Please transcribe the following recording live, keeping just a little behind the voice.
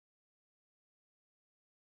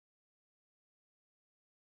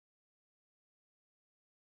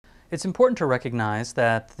It's important to recognize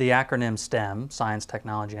that the acronym STEM, Science,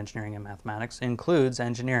 Technology, Engineering, and Mathematics, includes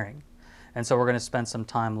engineering. And so we're going to spend some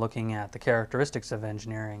time looking at the characteristics of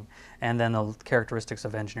engineering and then the characteristics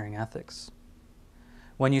of engineering ethics.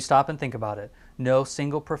 When you stop and think about it, no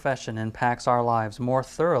single profession impacts our lives more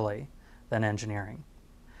thoroughly than engineering.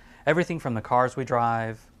 Everything from the cars we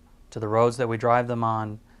drive, to the roads that we drive them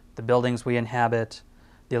on, the buildings we inhabit,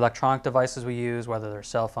 the electronic devices we use, whether they're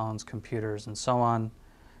cell phones, computers, and so on,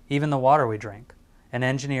 even the water we drink. An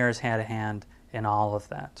engineer has had a hand in all of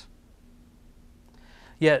that.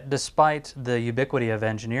 Yet, despite the ubiquity of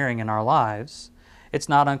engineering in our lives, it's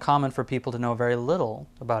not uncommon for people to know very little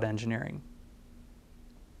about engineering.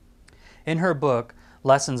 In her book,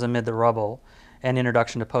 Lessons Amid the Rubble, An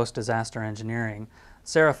Introduction to Post-Disaster Engineering,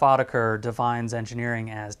 Sarah Fotaker defines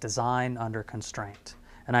engineering as design under constraint.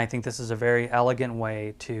 And I think this is a very elegant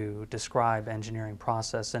way to describe engineering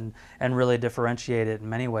process and really differentiate it in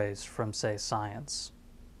many ways from, say, science.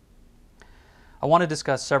 I want to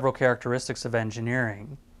discuss several characteristics of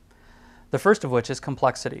engineering, the first of which is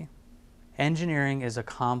complexity. Engineering is a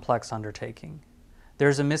complex undertaking.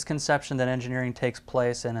 There's a misconception that engineering takes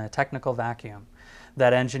place in a technical vacuum,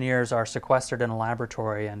 that engineers are sequestered in a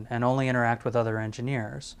laboratory and only interact with other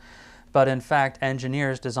engineers. But in fact,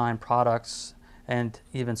 engineers design products and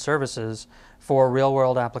even services for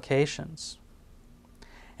real-world applications.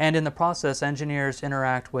 And in the process, engineers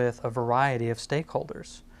interact with a variety of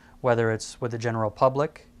stakeholders, whether it's with the general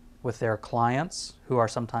public, with their clients, who are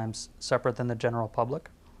sometimes separate than the general public,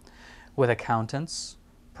 with accountants,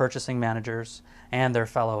 purchasing managers, and their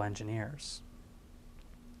fellow engineers.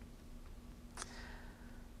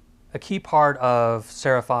 A key part of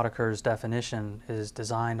Sarah Fotaker's definition is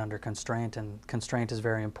design under constraint, and constraint is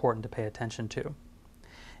very important to pay attention to.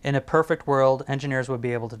 In a perfect world, engineers would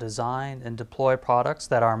be able to design and deploy products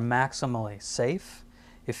that are maximally safe,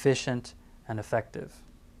 efficient, and effective.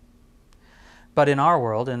 But in our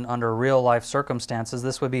world, and under real-life circumstances,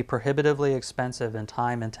 this would be prohibitively expensive and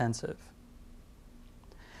time-intensive.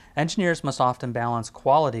 Engineers must often balance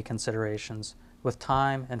quality considerations with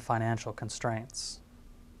time and financial constraints.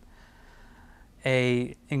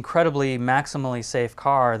 An incredibly maximally safe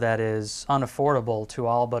car that is unaffordable to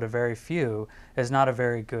all but a very few is not a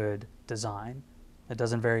very good design. It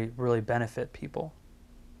doesn't really benefit people.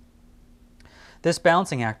 This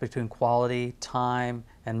balancing act between quality, time,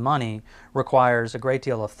 and money requires a great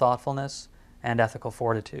deal of thoughtfulness and ethical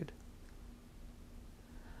fortitude.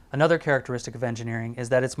 Another characteristic of engineering is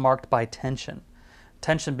that it's marked by tension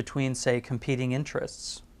between, say, competing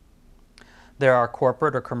interests. There are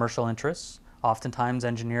corporate or commercial interests. Oftentimes,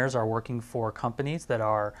 engineers are working for companies that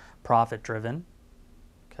are profit-driven.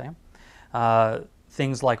 Okay?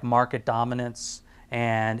 Things like market dominance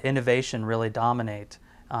and innovation really dominate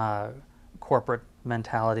corporate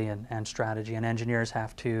mentality and strategy, and engineers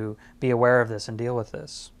have to be aware of this and deal with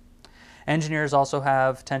this. Engineers also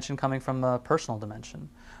have tension coming from a personal dimension,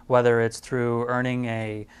 whether it's through earning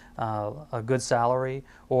a good salary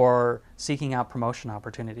or seeking out promotion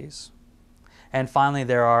opportunities. And finally,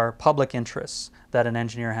 there are public interests that an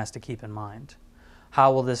engineer has to keep in mind.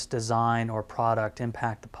 How will this design or product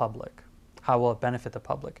impact the public? How will it benefit the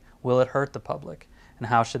public? Will it hurt the public? And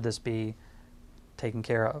how should this be taken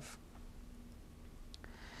care of?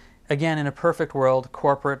 Again, in a perfect world,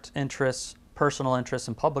 corporate interests, personal interests,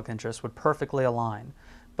 and public interests would perfectly align.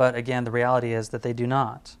 But again, the reality is that they do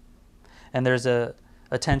not. And there's a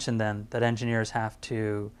tension then that engineers have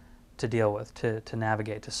to deal with, to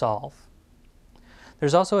navigate, to solve.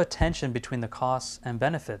 There's also a tension between the costs and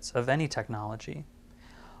benefits of any technology.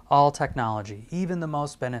 All technology, even the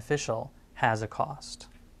most beneficial, has a cost.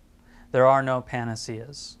 There are no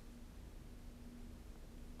panaceas.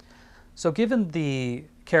 So given the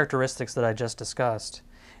characteristics that I just discussed,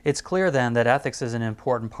 it's clear then that ethics is an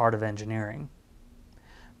important part of engineering.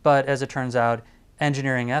 But as it turns out,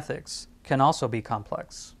 engineering ethics can also be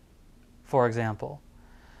complex. For example,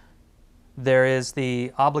 there is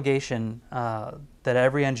the obligation that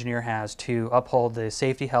every engineer has to uphold the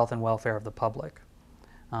safety, health, and welfare of the public.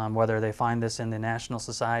 Whether they find this in the National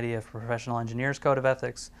Society of Professional Engineers Code of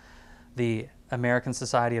Ethics, the American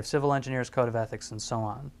Society of Civil Engineers Code of Ethics, and so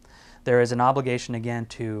on. There is an obligation again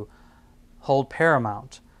to hold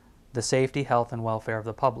paramount the safety, health, and welfare of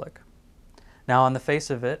the public. Now, on the face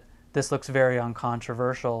of it, this looks very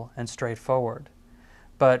uncontroversial and straightforward.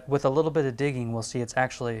 But with a little bit of digging, we'll see it's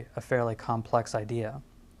actually a fairly complex idea.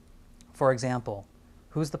 For example,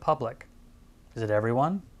 who's the public? Is it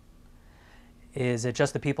everyone? Is it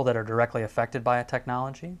just the people that are directly affected by a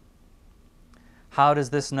technology? How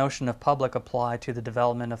does this notion of public apply to the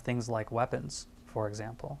development of things like weapons, for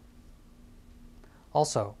example?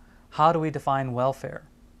 Also, How do we define welfare?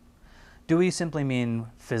 Do we simply mean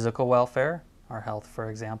physical welfare, our health, for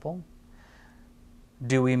example?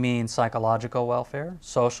 Do we mean psychological welfare,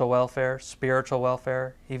 social welfare, spiritual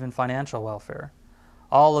welfare, even financial welfare?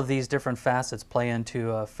 All of these different facets play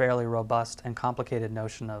into a fairly robust and complicated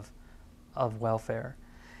notion of welfare.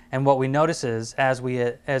 And what we notice is, as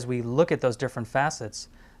we look at those different facets,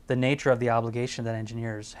 the nature of the obligation that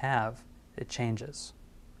engineers have, it changes.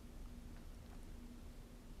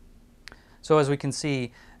 So as we can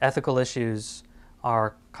see, ethical issues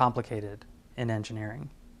are complicated in engineering.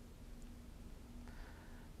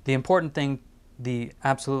 The important thing, the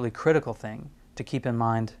absolutely critical thing to keep in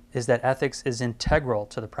mind is that ethics is integral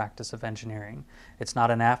to the practice of engineering. It's not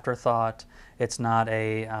an afterthought. It's not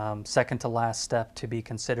a second to last step to be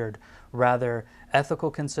considered. Rather, ethical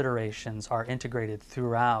considerations are integrated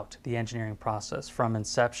throughout the engineering process from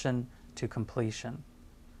inception to completion.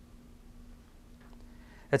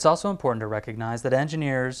 It's also important to recognize that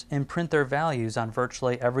engineers imprint their values on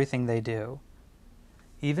virtually everything they do.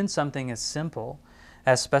 Even something as simple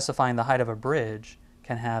as specifying the height of a bridge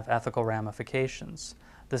can have ethical ramifications.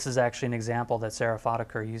 This is actually an example that Sarah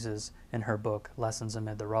Fotaker uses in her book, Lessons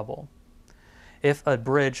Amid the Rubble. If a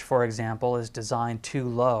bridge, for example, is designed too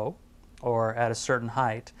low or at a certain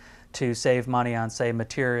height to save money on, say,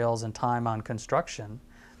 materials and time on construction,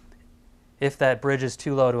 if that bridge is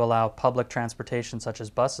too low to allow public transportation such as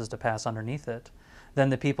buses to pass underneath it, then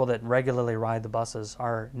the people that regularly ride the buses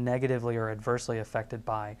are negatively or adversely affected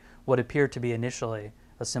by what appeared to be initially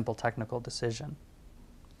a simple technical decision.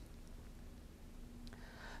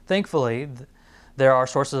 Thankfully, there are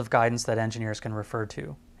sources of guidance that engineers can refer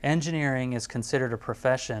to. Engineering is considered a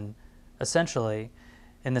profession essentially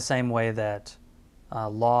in the same way that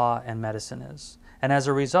law and medicine is. And as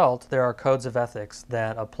a result, there are codes of ethics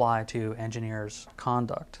that apply to engineers'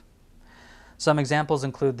 conduct. Some examples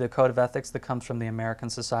include the Code of Ethics that comes from the American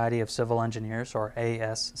Society of Civil Engineers, or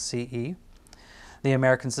ASCE, the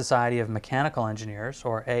American Society of Mechanical Engineers,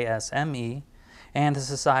 or ASME, and the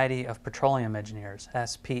Society of Petroleum Engineers,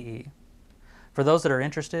 SPE. For those that are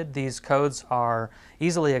interested, these codes are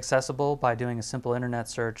easily accessible by doing a simple internet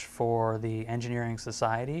search for the Engineering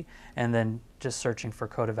Society and then just searching for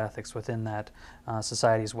Code of Ethics within that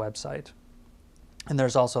society's website. And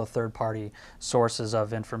there's also third-party sources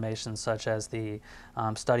of information, such as the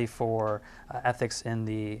study for ethics in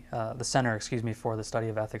the Center, for the Study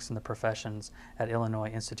of Ethics in the Professions at Illinois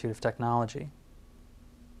Institute of Technology.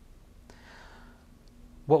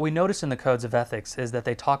 What we notice in the codes of ethics is that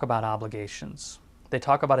they talk about obligations. They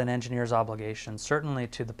talk about an engineer's obligation, certainly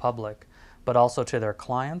to the public, but also to their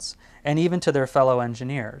clients and even to their fellow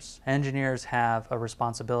engineers. Engineers have a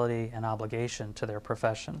responsibility and obligation to their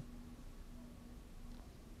profession.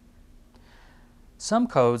 Some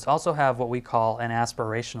codes also have what we call an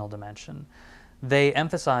aspirational dimension. They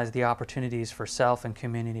emphasize the opportunities for self and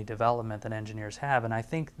community development that engineers have, and I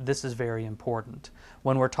think this is very important.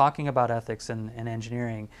 When we're talking about ethics in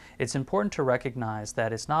engineering, it's important to recognize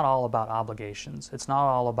that it's not all about obligations. It's not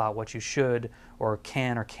all about what you should or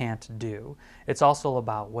can't do. It's also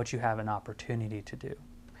about what you have an opportunity to do.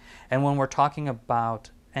 And when we're talking about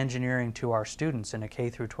engineering to our students in a K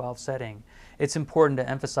through 12 setting, it's important to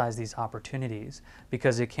emphasize these opportunities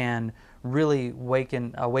because it can really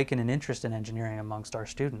awaken an interest in engineering amongst our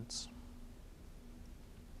students.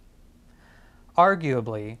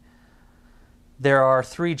 Arguably, there are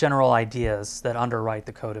three general ideas that underwrite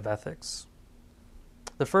the Code of Ethics.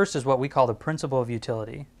 The first is what we call the principle of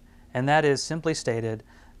utility, and that is simply stated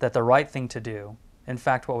that the right thing to do, in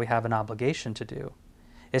fact what we have an obligation to do,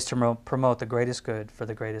 is to promote the greatest good for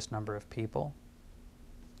the greatest number of people.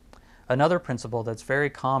 Another principle that's very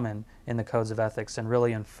common in the codes of ethics and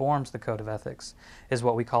really informs the Code of Ethics is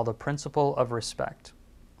what we call the principle of respect.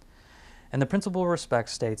 And the principle of respect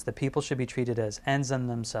states that people should be treated as ends in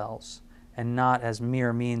themselves and not as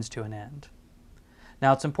mere means to an end.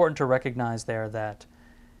 Now, it's important to recognize there that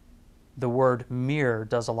the word mere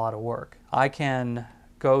does a lot of work. I can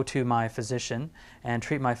go to my physician and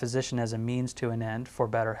treat my physician as a means to an end for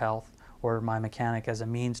better health, or my mechanic as a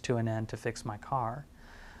means to an end to fix my car.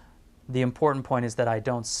 The important point is that I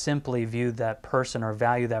don't simply view that person or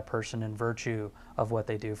value that person in virtue of what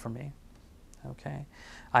they do for me. Okay?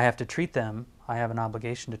 I have to treat them, I have an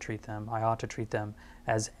obligation to treat them, I ought to treat them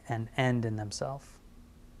as an end in themselves.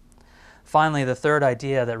 Finally, the third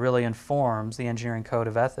idea that really informs the engineering code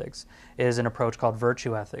of ethics is an approach called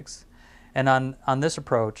virtue ethics. And on this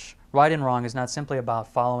approach, right and wrong is not simply about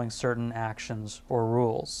following certain actions or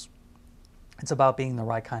rules. It's about being the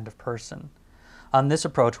right kind of person. On this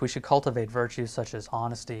approach, we should cultivate virtues such as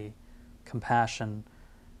honesty, compassion,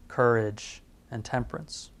 courage, and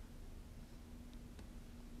temperance.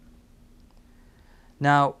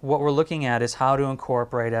 Now, what we're looking at is how to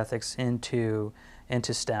incorporate ethics into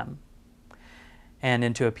STEM and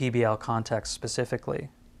into a PBL context specifically.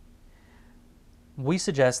 We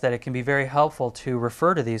suggest that it can be very helpful to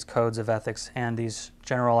refer to these codes of ethics and these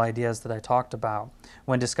general ideas that I talked about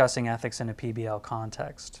when discussing ethics in a PBL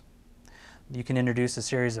context. You can introduce a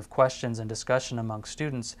series of questions and discussion among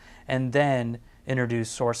students, and then introduce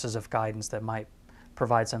sources of guidance that might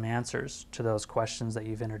provide some answers to those questions that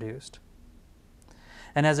you've introduced.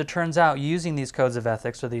 And as it turns out, using these codes of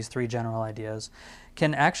ethics, or these three general ideas,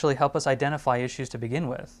 can actually help us identify issues to begin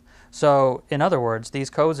with. So, in other words, these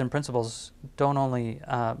codes and principles don't only,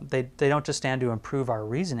 they don't just stand to improve our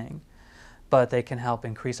reasoning, but they can help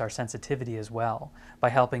increase our sensitivity as well by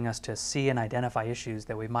helping us to see and identify issues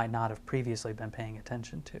that we might not have previously been paying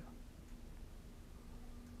attention to.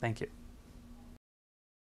 Thank you.